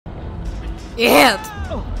Yeah!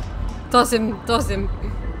 Toss him, toss him,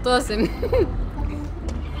 toss him.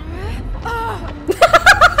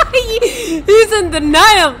 He's in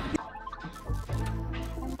denial!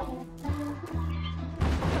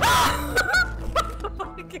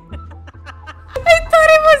 I thought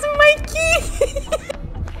it was Mikey!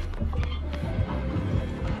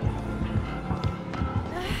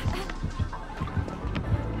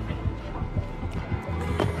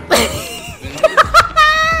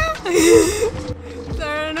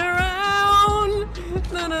 Turn around!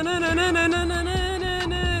 No, no, no, no, no, no, no, no, no,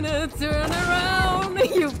 no, no. Turn around,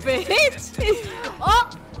 you bitch! Oh!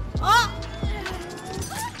 Oh!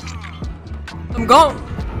 I'm gone!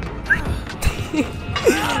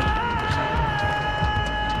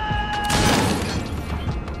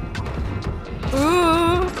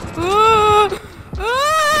 Ooh! Ooh!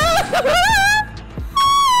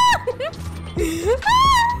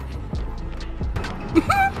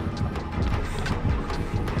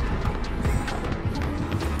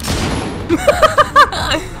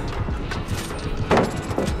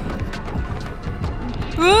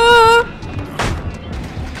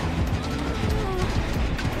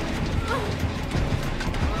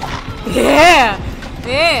 Yeah!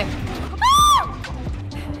 Yeah!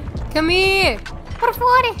 Come here! Por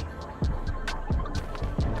favore!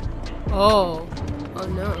 Oh. Oh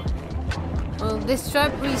no. Well, this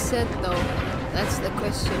trap reset though. That's the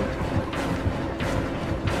question.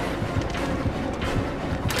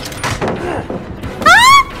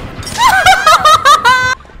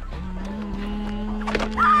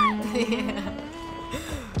 Yeah.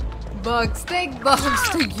 Bugs, take bugs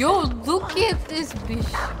to yo, look at this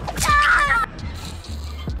bitch.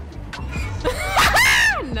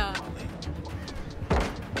 Nah.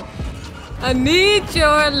 I need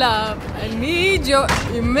your love. I need your.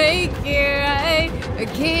 You make it right. I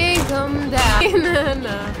can't come down. Nah,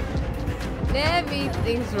 nah.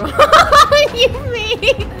 Everything's wrong. You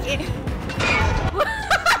make it.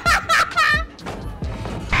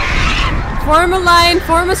 Form a line.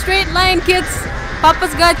 Form a straight line, kids.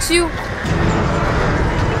 Papa's got you.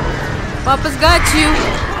 Papa's got you.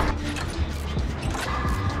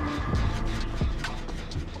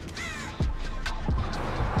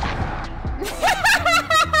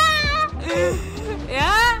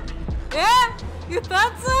 Yeah? Yeah? You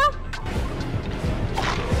thought so?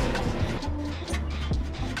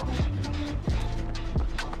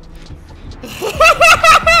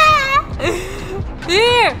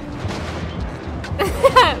 Here!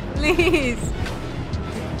 Please.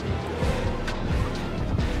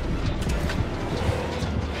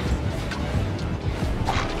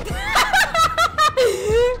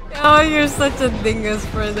 Oh, you're such a dingus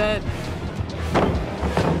for that.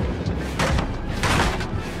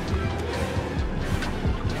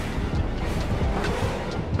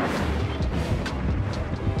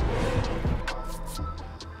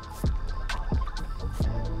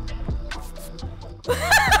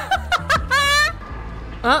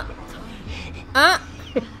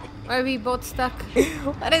 Why are we both stuck?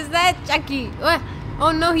 What is that, Chucky? What?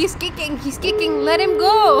 Oh no, he's kicking. He's kicking. Let him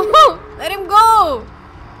go. Let him go.